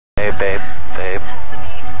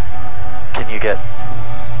get...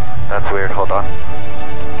 That's weird, hold on.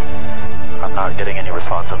 I'm not getting any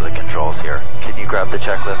response over the controls here. Can you grab the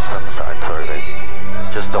checklist from the side? Sorry, babe.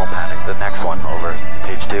 Just don't panic. The next one over,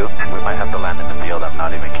 page 2, we might have to land in the field. I'm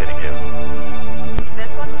not even kidding you.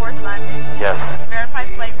 This one, forced landing. Yes. Verify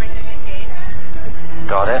flight ring is engaged.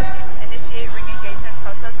 Got it. Initiate ring engagement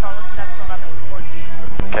process. Follow steps 11 to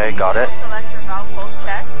 14. Okay, got it. Select your valve close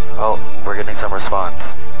check. Oh, we're getting some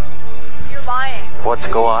response. You're lying. What's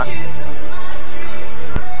go on?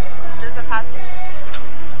 There's a passage.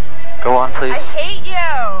 Go on, please. I hate you.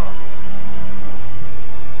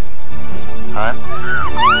 Hon?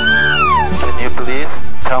 Can you please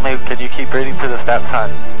tell me, can you keep reading to the steps, hon?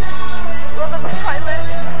 Welcome to Thailand.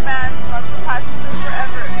 This man loves the passengers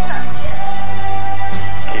forever.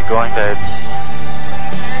 Keep going, babe.